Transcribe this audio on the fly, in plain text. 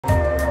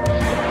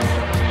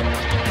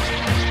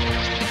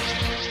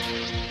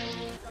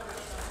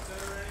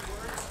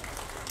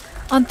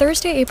On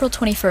Thursday, April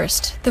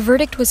 21st, the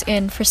verdict was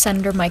in for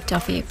Senator Mike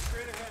Duffy.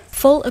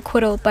 Full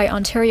acquittal by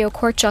Ontario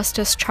Court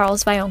Justice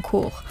Charles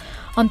Vaillancourt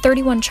on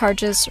 31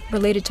 charges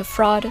related to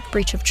fraud,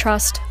 breach of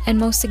trust, and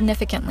most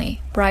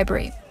significantly,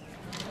 bribery.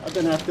 I've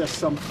been at this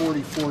some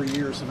 44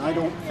 years, and I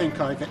don't think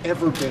I've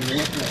ever been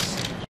witness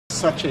to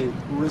such a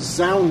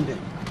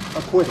resounding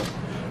acquittal.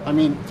 I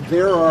mean,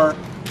 there are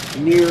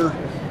near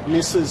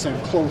misses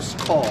and close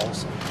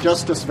calls.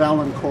 Justice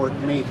Vaillancourt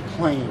made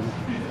plain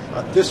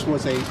this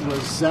was a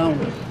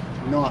resounding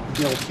not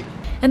guilty.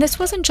 And this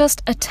wasn't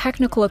just a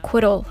technical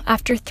acquittal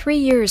after 3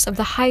 years of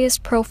the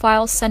highest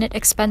profile Senate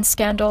expense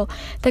scandal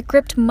that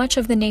gripped much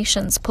of the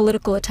nation's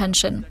political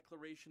attention.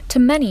 To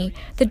many,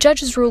 the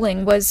judge's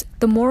ruling was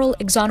the moral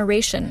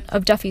exoneration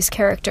of Duffy's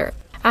character,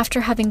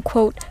 after having,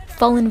 quote,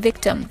 fallen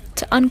victim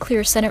to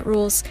unclear Senate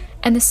rules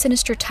and the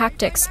sinister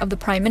tactics of the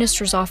Prime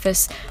Minister's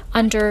office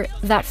under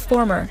that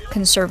former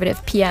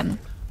Conservative PM.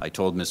 I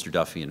told Mr.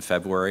 Duffy in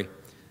February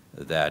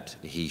that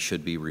he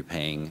should be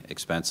repaying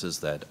expenses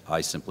that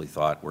I simply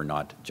thought were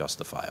not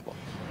justifiable.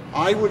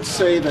 I would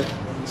say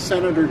that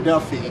Senator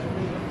Duffy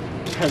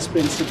has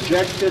been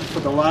subjected for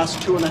the last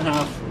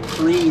 2.5,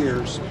 3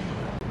 years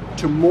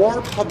to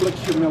more public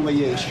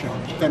humiliation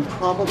than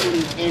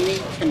probably any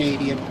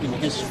Canadian in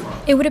history.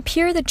 It would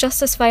appear that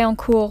Justice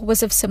Vaillancourt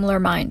was of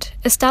similar mind,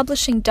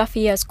 establishing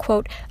Duffy as,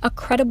 quote, a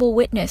credible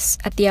witness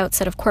at the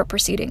outset of court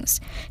proceedings,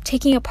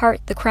 taking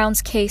apart the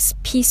Crown's case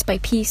piece by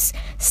piece,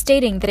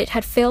 stating that it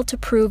had failed to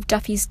prove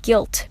Duffy's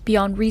guilt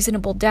beyond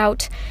reasonable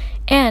doubt,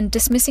 and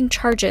dismissing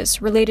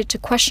charges related to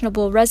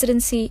questionable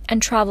residency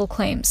and travel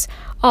claims,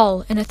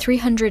 all in a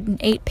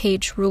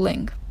 308-page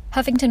ruling.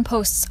 Huffington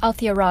Post's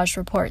Althea Raj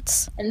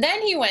reports. And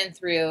then he went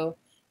through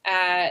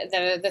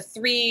the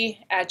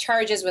three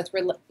charges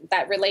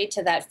that relate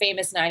to that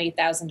famous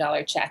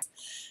 $90,000 check.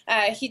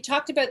 He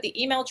talked about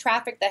the email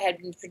traffic that had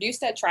been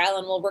produced at trial,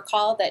 and we'll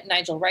recall that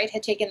Nigel Wright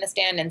had taken the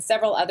stand and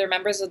several other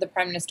members of the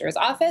Prime Minister's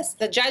office.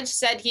 The judge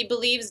said he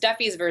believes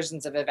Duffy's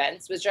versions of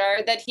events, which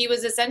are that he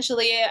was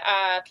essentially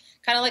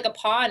kind of like a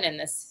pawn in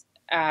this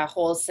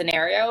whole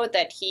scenario,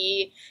 that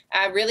he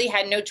really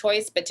had no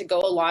choice but to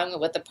go along with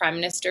what the Prime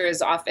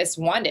Minister's office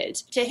wanted.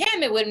 To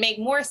him, it would make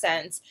more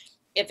sense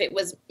if it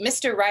was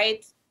Mr.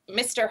 Wright,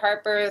 Mr.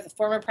 Harper, the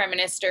former Prime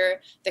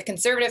Minister, the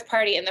Conservative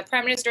Party, and the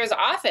Prime Minister's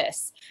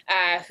office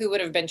who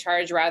would have been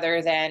charged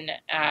rather than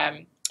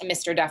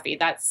Mr. Duffy.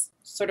 That's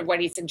sort of what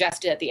he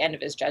suggested at the end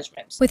of his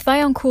judgment. With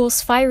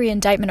Vaillancourt's fiery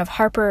indictment of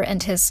Harper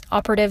and his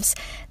operatives,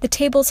 the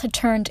tables had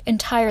turned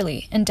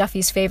entirely in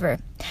Duffy's favor,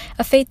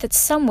 a fate that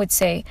some would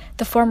say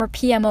the former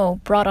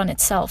PMO brought on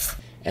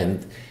itself.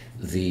 And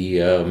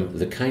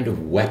the kind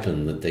of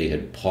weapon that they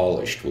had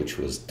polished, which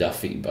was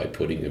Duffy, by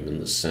putting him in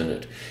the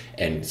Senate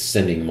and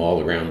sending him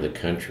all around the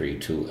country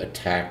to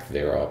attack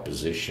their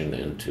opposition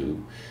and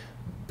to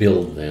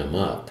build them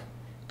up,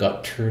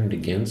 got turned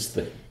against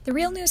them. The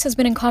Real News has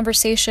been in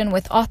conversation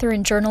with author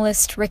and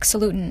journalist Rick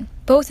Salutin,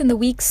 both in the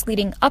weeks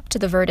leading up to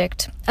the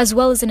verdict, as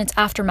well as in its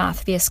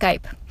aftermath via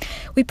Skype.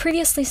 We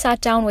previously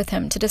sat down with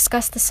him to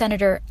discuss the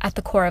senator at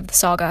the core of the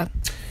saga.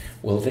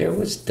 Well, there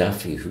was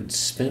Duffy, who'd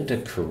spent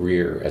a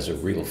career as a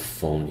real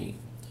phony,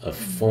 a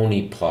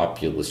phony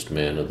populist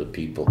man of the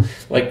people,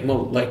 like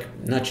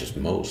not just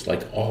most,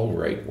 like all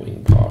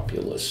right-wing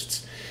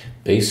populists,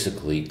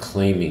 basically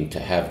claiming to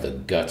have the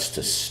guts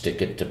to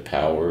stick it to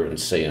power and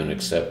say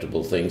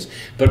unacceptable things,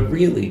 but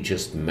really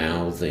just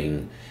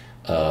mouthing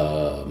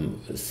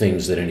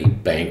things that any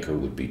banker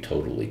would be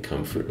totally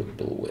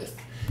comfortable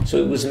with.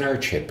 So he was an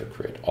arch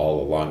hypocrite all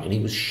along, and he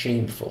was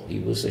shameful. He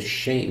was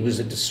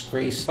a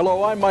disgrace.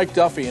 Hello, I'm Mike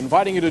Duffy,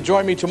 inviting you to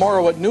join me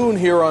tomorrow at noon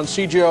here on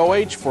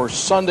CJOH for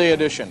Sunday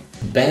Edition.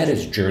 Bad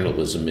as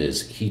journalism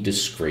is, he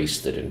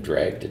disgraced it and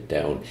dragged it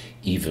down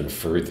even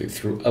further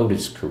throughout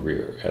his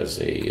career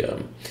as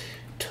a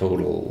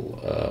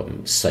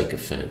total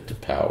sycophant to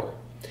power.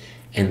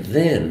 And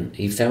then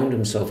he found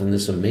himself in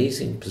this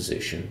amazing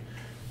position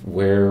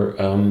where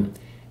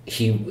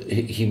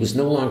he was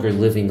no longer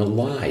living a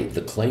lie.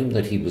 The claim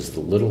that he was the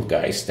little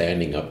guy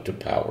standing up to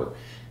power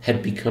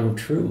had become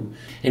true.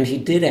 And he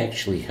did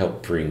actually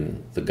help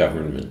bring the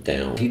government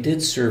down. He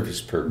did serve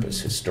his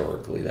purpose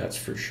historically, that's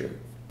for sure.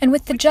 And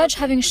with the judge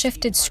having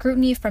shifted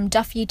scrutiny from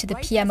Duffy to the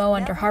PMO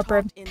under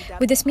Harper,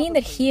 would this mean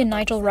that he and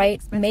Nigel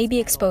Wright may be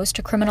exposed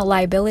to criminal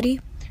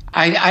liability?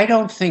 I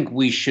don't think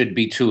we should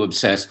be too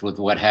obsessed with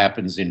what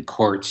happens in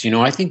courts. You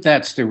know, I think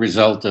that's the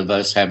result of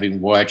us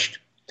having watched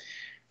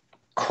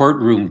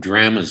courtroom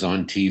dramas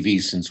on TV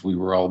since we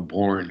were all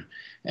born.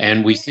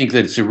 And we think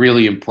that it's a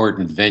really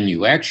important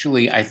venue.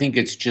 Actually, I think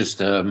it's just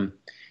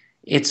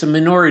it's a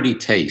minority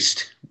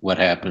taste, what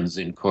happens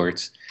in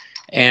courts.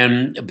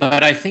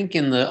 But I think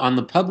on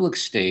the public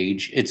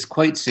stage, it's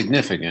quite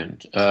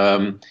significant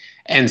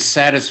and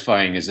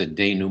satisfying as a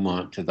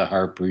denouement to the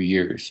Harper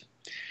years.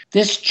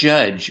 This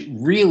judge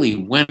really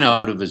went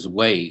out of his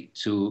way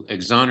to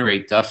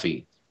exonerate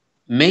Duffy.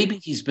 Maybe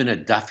he's been a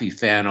Duffy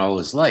fan all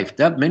his life.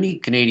 Many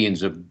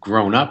Canadians have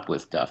grown up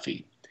with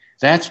Duffy.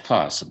 That's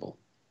possible.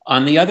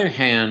 On the other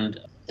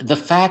hand, the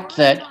fact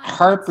that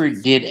Harper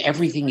did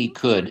everything he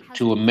could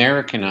to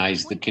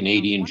Americanize the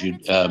Canadian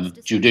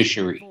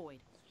judiciary,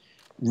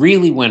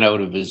 really went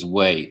out of his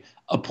way,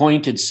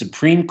 appointed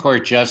Supreme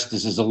Court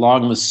justices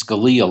along the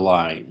Scalia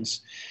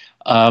lines.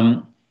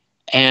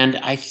 And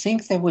I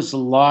think there was a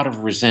lot of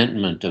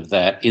resentment of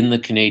that in the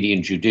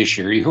Canadian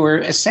judiciary, who are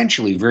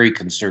essentially very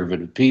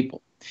conservative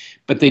people.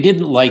 But they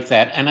didn't like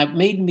that. And it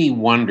made me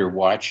wonder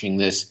watching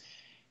this.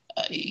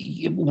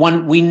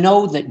 We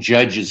know that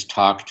judges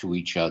talk to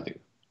each other.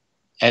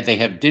 And they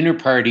have dinner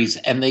parties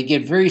and they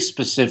get very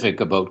specific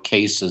about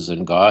cases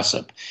and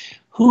gossip.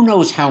 Who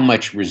knows how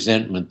much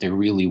resentment there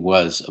really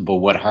was about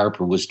what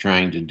Harper was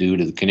trying to do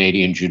to the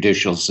Canadian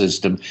judicial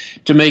system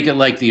to make it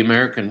like the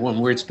American one,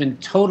 where it's been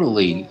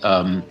totally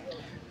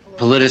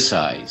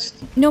politicized.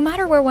 No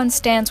matter where one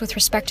stands with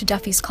respect to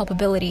Duffy's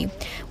culpability,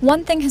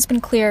 one thing has been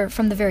clear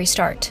from the very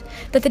start,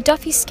 that the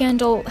Duffy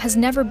scandal has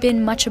never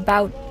been much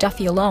about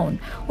Duffy alone,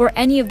 or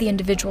any of the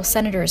individual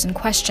senators in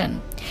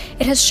question.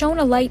 It has shone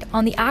a light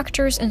on the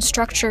actors and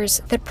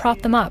structures that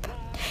prop them up.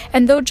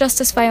 And though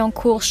Justice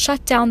Vaillancourt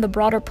shut down the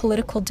broader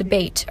political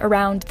debate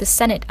around the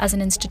Senate as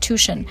an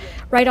institution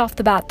right off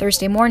the bat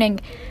Thursday morning,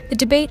 the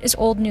debate is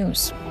old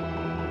news.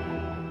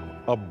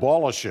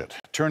 Abolish it.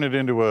 Turn it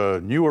into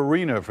a new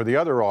arena for the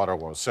other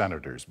Ottawa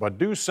senators. But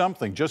do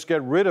something. Just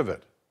get rid of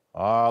it.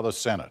 The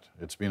Senate.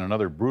 It's been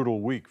another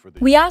brutal week for the...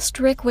 We asked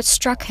Rick what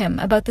struck him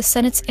about the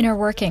Senate's inner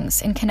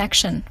workings in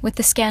connection with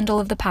the scandal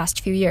of the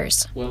past few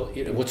years. Well,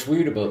 what's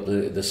weird about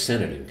the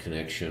Senate in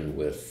connection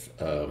with,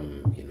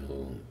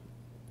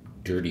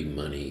 dirty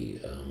money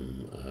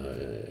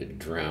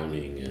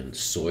drowning and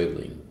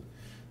soiling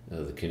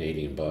the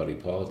Canadian body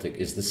politic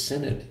is the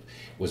Senate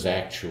was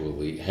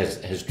actually,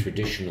 has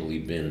traditionally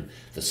been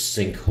the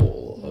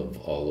sinkhole of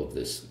all of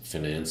this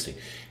financing.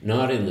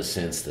 Not in the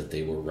sense that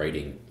they were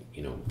writing,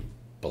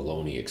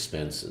 baloney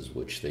expenses,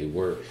 which they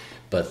were,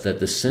 but that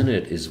the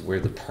Senate is where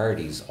the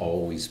parties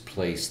always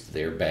placed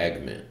their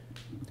bagmen.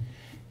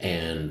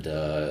 And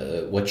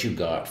what you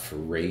got for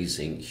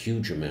raising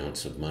huge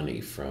amounts of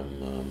money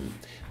from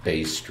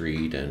Bay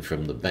Street and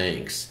from the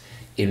banks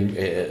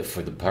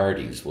for the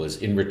parties was,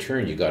 in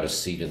return, you got a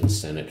seat in the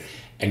Senate,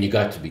 and you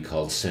got to be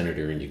called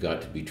senator, and you got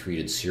to be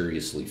treated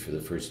seriously for the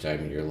first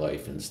time in your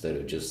life instead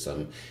of just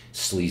some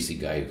sleazy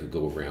guy who could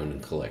go around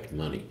and collect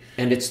money.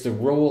 And it's the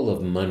role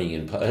of money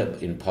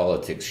in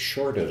politics,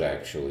 short of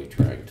actually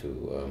trying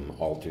to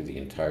alter the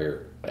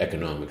entire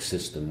economic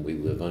system we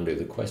live under.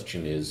 The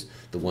question is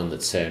the one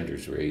that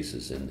Sanders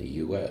raises in the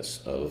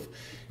U.S. of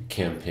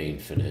campaign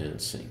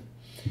financing.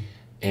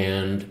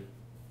 And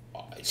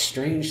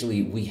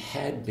strangely, we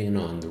had been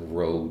on the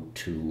road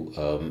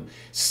to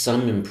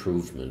some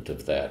improvement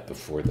of that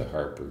before the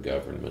Harper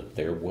government.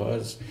 There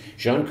was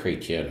Jean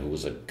Chrétien, who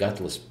was a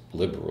gutless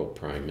liberal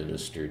prime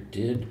minister,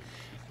 did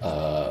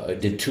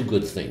two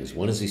good things.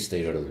 One is he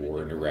stayed out of the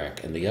war in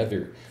Iraq, and the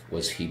other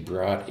was he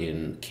brought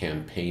in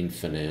campaign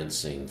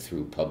financing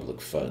through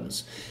public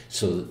funds.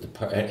 So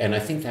that and I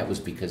think that was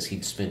because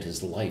he'd spent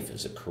his life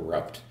as a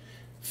corrupt,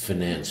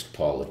 financed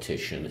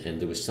politician, and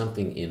there was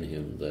something in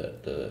him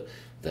that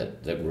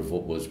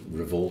was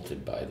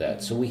revolted by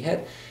that. So we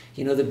had,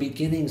 the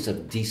beginnings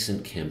of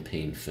decent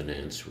campaign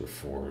finance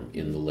reform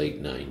in the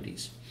late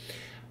 90s.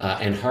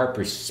 And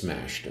Harper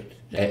smashed it.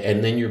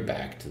 And then you're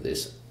back to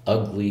this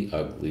ugly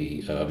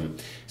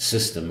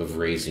system of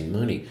raising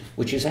money,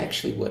 which is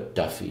actually what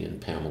Duffy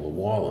and Pamela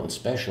Wallin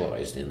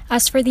specialized in.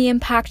 As for the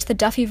impact the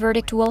Duffy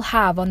verdict will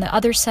have on the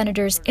other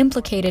senators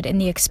implicated in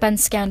the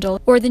expense scandal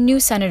or the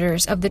new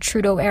senators of the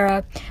Trudeau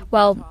era,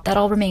 well, that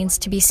all remains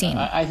to be seen.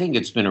 I think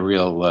it's been a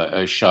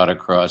real shot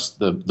across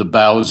the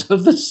bows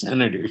of the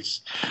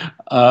senators.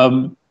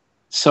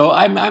 So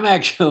I'm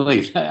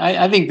actually,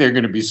 I think they're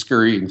going to be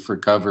scurrying for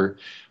cover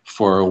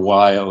for a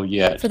while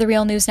yet. For the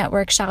Real News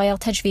Network, Shariel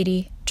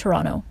Tajvidi,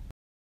 Toronto.